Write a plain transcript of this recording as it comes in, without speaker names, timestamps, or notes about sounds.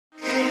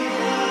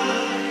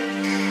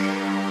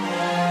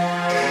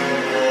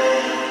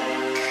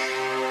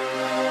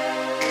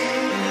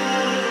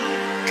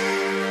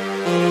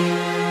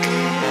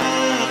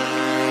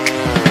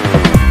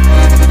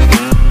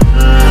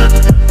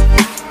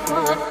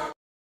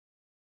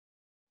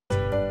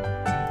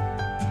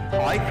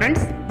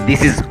Friends,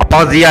 this is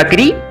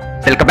అపాజియాగిరి.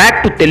 Welcome back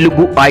to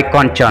Telugu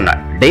icon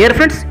channel. Dear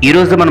friends,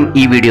 ఈరోజు మనం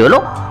ఈ వీడియోలో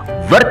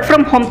వర్క్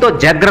ఫ్రమ్ హోమ్తో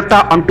జాగ్రత్త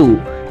అంటూ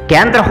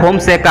కేంద్ర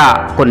హోంశాఖ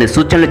కొన్ని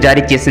సూచనలు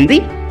జారీ చేసింది.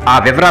 ఆ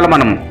వివరాలు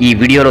మనం ఈ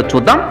వీడియోలో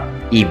చూద్దాం.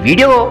 ఈ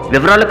వీడియో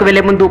వివరాలకు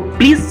వెళ్లే ముందు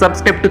please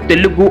subscribe to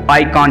Telugu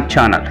icon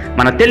channel.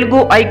 మన తెలుగు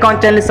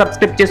ఐకాన్ ఛానల్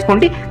సబ్స్క్రైబ్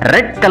చేసుకోండి.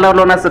 రెడ్ కలర్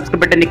లో ఉన్న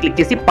సబ్స్క్రైబ్ బటన్ ని క్లిక్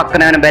చేసి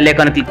పక్కన బెల్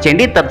ఐకాన్ క్లిక్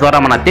చేయండి.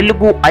 తద్వారా మన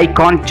తెలుగు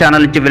ఐకాన్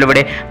ఛానల్ నుంచి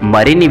వెలువడే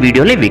మరిన్ని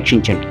వీడియోని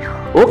వీక్షించండి.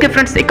 ఓకే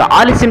ఫ్రెండ్స్, ఇక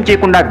ఆలస్యం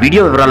చేయకుండా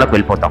వీడియో వివరాలకు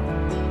వెళ్ళిపోతాం.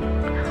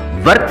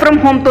 వర్క్ ఫ్రం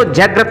హోమ్తో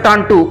జాగ్రత్త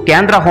అంటూ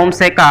కేంద్ర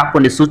హోంశాఖ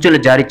కొన్ని సూచనలు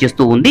జారీ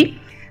చేస్తూ ఉంది.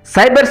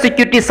 సైబర్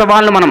సెక్యూరిటీ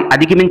సవాళ్లను మనం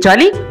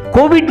అధిగమించాలి.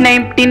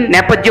 కోవిడ్-19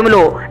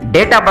 నేపథ్యంలో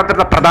డేటా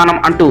భద్రత ప్రధానం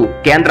అంటూ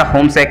కేంద్ర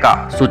హోంశాఖ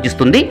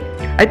సూచిస్తుంది.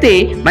 అయితే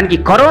మనకి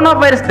కరోనా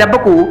వైరస్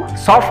దెబ్బకు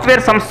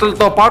సాఫ్ట్వేర్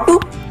సంస్థలతో పాటు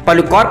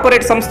పలు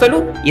కార్పొరేట్ సంస్థలు,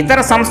 ఇతర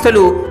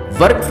సంస్థలు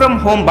వర్క్ ఫ్రం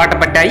హోమ్ బాట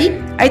పట్టాయి.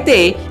 అయితే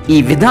ఈ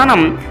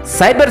విధానం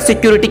సైబర్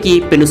సెక్యూరిటీకి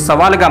పెను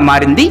సవాలుగా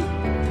మారింది.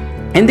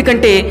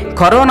 ఎందుకంటే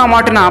కరోనా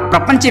మాటున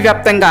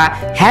ప్రపంచవ్యాప్తంగా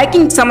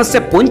హ్యాకింగ్ సమస్య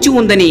పొంచి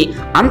ఉందని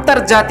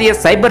అంతర్జాతీయ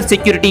సైబర్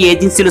సెక్యూరిటీ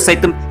ఏజెన్సీలు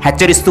సైతం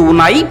హెచ్చరిస్తూ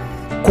ఉన్నాయి.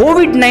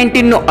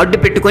 కోవిడ్-19ను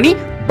అడ్డుపెట్టుకొని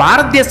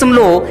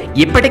భారతదేశంలో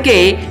ఇప్పటికే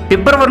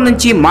ఫిబ్రవరి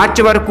నుంచి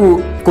మార్చి వరకు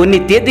కొన్ని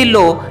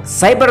తేదీల్లో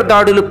సైబర్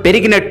దాడులు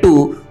పెరిగినట్టు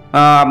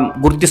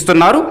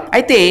గుర్తిస్తున్నారు.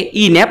 అయితే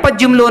ఈ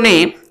నేపథ్యంలోనే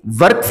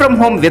వర్క్ ఫ్రం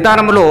హోమ్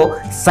విధానంలో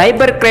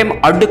సైబర్ క్రైమ్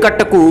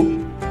అడ్డుకట్టకు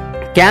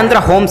కేంద్ర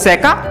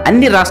హోంశాఖ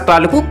అన్ని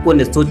రాష్ట్రాలకు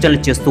కొన్ని సూచనలు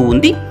చేస్తూ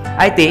ఉంది.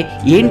 అయితే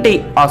ఏంటి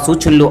ఆ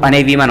సూచనలు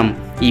అనేవి మనం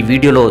ఈ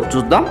వీడియోలో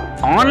చూద్దాం.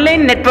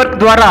 ఆన్లైన్ నెట్వర్క్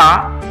ద్వారా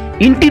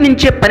ఇంటి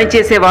నుంచే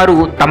పనిచేసేవారు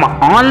తమ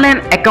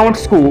ఆన్లైన్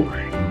అకౌంట్స్కు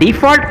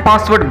డిఫాల్ట్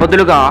పాస్వర్డ్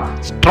బదులుగా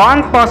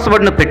స్ట్రాంగ్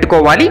పాస్వర్డ్ను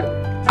పెట్టుకోవాలి.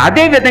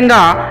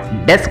 అదేవిధంగా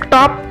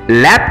డెస్క్టాప్,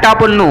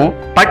 ల్యాప్టాప్లను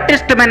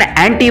పటిష్టమైన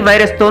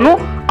యాంటీవైరస్తోనూ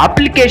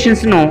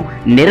అప్లికేషన్స్ను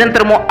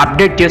నిరంతరము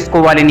అప్డేట్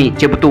చేసుకోవాలని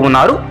చెబుతూ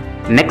ఉన్నారు.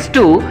 నెక్స్ట్,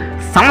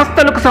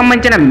 సంస్థలకు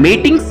సంబంధించిన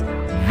మీటింగ్స్,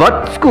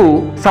 వర్క్స్కు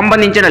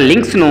సంబంధించిన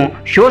లింక్స్ను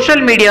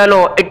సోషల్ మీడియాలో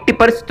ఎట్టి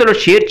పరిస్థితుల్లో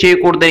షేర్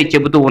చేయకూడదని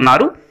చెబుతూ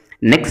ఉన్నారు.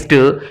 నెక్స్ట్,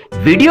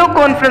 వీడియో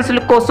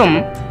కాన్ఫరెన్స్ల కోసం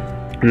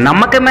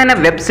నమ్మకమైన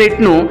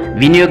వెబ్సైట్ను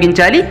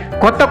వినియోగించాలి.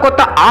 కొత్త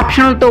కొత్త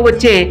ఆప్షన్లతో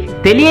వచ్చే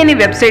తెలియని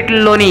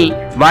వెబ్సైట్లలోని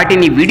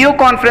వాటిని వీడియో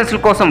కాన్ఫరెన్స్ల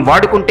కోసం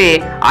వాడుకుంటే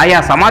ఆయా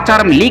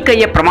సమాచారం లీక్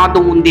అయ్యే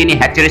ప్రమాదం ఉంది అని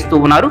హెచ్చరిస్తూ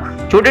ఉన్నారు.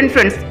 చూడండి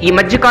ఫ్రెండ్స్, ఈ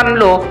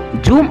మధ్యకాలంలో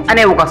జూమ్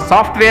అనే ఒక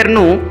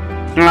సాఫ్ట్వేర్ను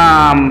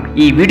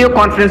ఈ వీడియో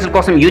కాన్ఫరెన్స్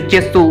కోసం యూజ్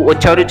చేస్తూ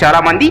వచ్చారు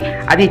చాలామంది.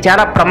 అది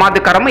చాలా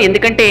ప్రమాదకరం.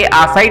 ఎందుకంటే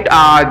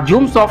ఆ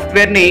జూమ్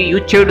సాఫ్ట్వేర్ని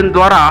యూజ్ చేయడం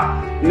ద్వారా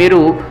మీరు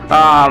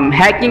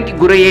హ్యాకింగ్కి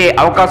గురయ్యే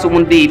అవకాశం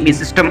ఉంది మీ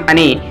సిస్టమ్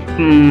అని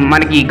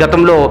మనకి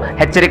గతంలో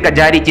హెచ్చరిక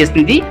జారీ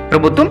చేసింది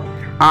ప్రభుత్వం.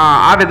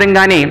 ఆ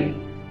విధంగానే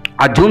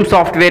ఆ జూమ్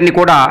సాఫ్ట్వేర్ని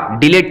కూడా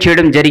డిలీట్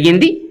చేయడం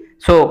జరిగింది.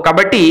 సో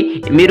కాబట్టి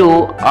మీరు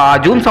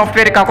జూమ్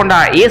సాఫ్ట్వేర్ కాకుండా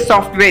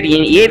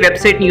ఏ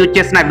వెబ్సైట్ని యూజ్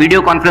చేసిన వీడియో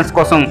కాన్ఫరెన్స్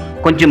కోసం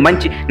కొంచెం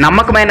మంచి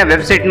నమ్మకమైన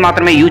వెబ్సైట్ని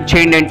మాత్రమే యూజ్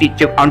చేయండి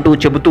అంటూ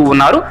చెబుతూ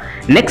ఉన్నారు.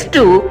 నెక్స్ట్,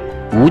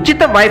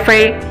 ఉచిత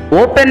వైఫై,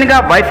 ఓపెన్గా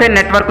వైఫై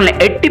నెట్వర్క్ని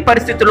ఎట్టి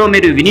పరిస్థితుల్లో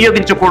మీరు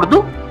వినియోగించకూడదు.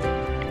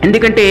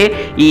 ఎందుకంటే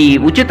ఈ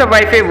ఉచిత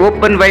వైఫై,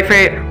 ఓపెన్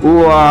వైఫై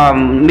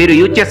మీరు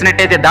యూజ్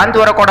చేసినట్టయితే దాని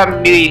ద్వారా కూడా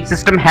మీ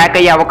సిస్టమ్ హ్యాక్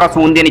అయ్యే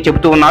అవకాశం ఉంది అని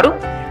చెబుతూ ఉన్నారు.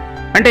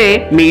 అంటే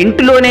మీ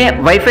ఇంట్లోనే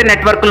వైఫై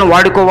నెట్వర్క్లను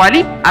వాడుకోవాలి.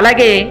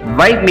 అలాగే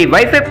మీ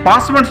వైఫై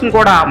పాస్వర్డ్స్ను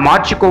కూడా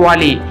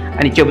మార్చుకోవాలి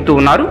అని చెబుతూ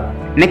ఉన్నారు.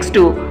 నెక్స్ట్,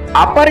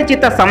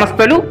 అపరిచిత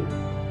సంస్థలు,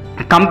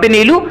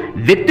 కంపెనీలు,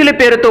 వ్యక్తుల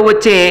పేరుతో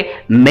వచ్చే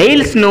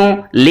మెయిల్స్ను,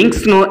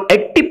 లింక్స్ను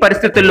ఎట్టి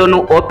పరిస్థితుల్లోనూ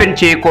ఓపెన్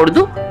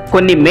చేయకూడదు.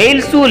 కొన్ని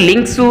మెయిల్స్,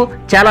 లింక్స్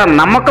చాలా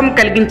నమ్మకం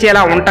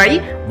కలిగించేలా ఉంటాయి.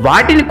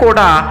 వాటిని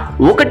కూడా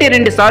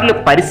 1-2 సార్లు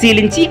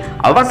పరిశీలించి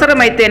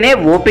అవసరమైతేనే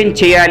ఓపెన్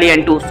చేయాలి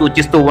అంటూ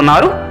సూచిస్తూ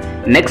ఉన్నారు.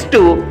 నెక్స్ట్,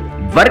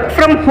 వర్క్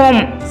ఫ్రమ్ హోమ్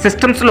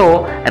సిస్టమ్స్లో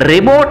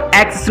రిమోట్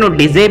యాక్సెస్ను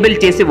డిజేబుల్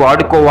చేసి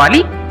వాడుకోవాలి.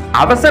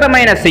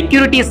 అవసరమైన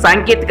సెక్యూరిటీ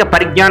సాంకేతిక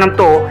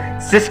పరిజ్ఞానంతో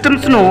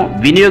సిస్టమ్స్ను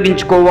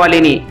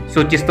వినియోగించుకోవాలని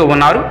సూచిస్తూ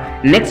ఉన్నారు.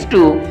 నెక్స్ట్,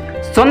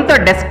 సొంత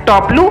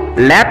డెస్క్టాప్లు,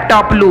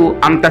 ల్యాప్టాప్లు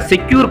అంత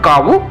సెక్యూర్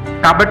కావు.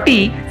 కాబట్టి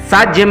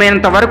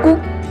సాధ్యమైనంత వరకు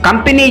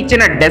కంపెనీ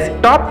ఇచ్చిన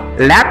డెస్క్టాప్,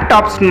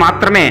 ల్యాప్టాప్స్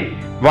మాత్రమే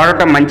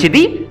వాడటం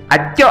మంచిది.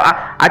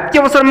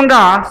 అత్యవసరంగా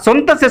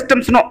సొంత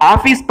సిస్టమ్స్ను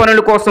ఆఫీస్ పనుల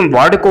కోసం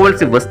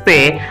వాడుకోవాల్సి వస్తే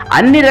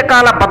అన్ని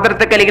రకాల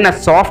భద్రత కలిగిన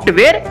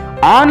సాఫ్ట్వేర్,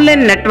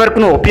 ఆన్లైన్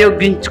నెట్వర్క్ను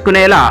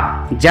ఉపయోగించుకునేలా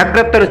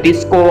జాగ్రత్తలు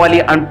తీసుకోవాలి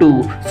అంటూ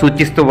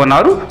సూచిస్తూ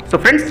ఉన్నారు. సో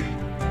ఫ్రెండ్స్,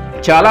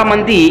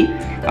 చాలామంది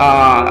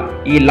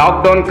ఈ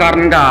లాక్డౌన్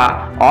కారణంగా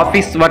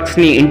ఆఫీస్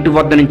వర్క్స్ని ఇంటి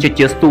వద్ద నుంచి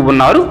చేస్తూ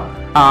ఉన్నారు.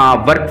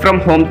 వర్క్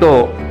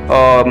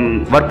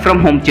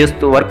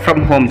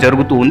ఫ్రమ్ హోమ్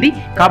జరుగుతూ ఉంది.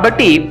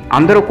 కాబట్టి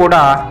అందరూ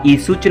కూడా ఈ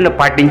సూచనలు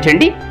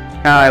పాటించండి.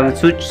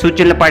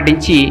 సూచనలు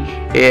పాటించి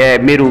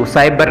మీరు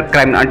సైబర్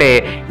క్రైమ్ అంటే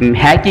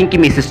హ్యాకింగ్కి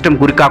మీ సిస్టమ్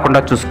గురి కాకుండా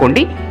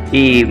చూసుకోండి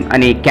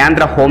అని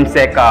కేంద్ర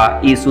హోంశాఖ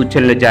ఈ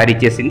సూచనలు జారీ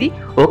చేసింది.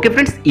 ఓకే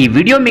ఫ్రెండ్స్, ఈ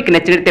వీడియో మీకు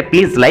నచ్చినట్లయితే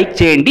ప్లీజ్ లైక్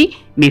చేయండి.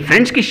 మీ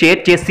ఫ్రెండ్స్కి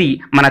షేర్ చేసి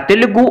మన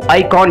తెలుగు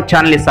ఐకాన్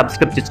ఛానల్ని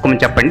సబ్స్క్రైబ్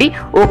చేసుకోమని చెప్పండి.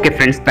 Okay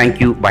friends,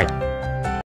 thank you, bye.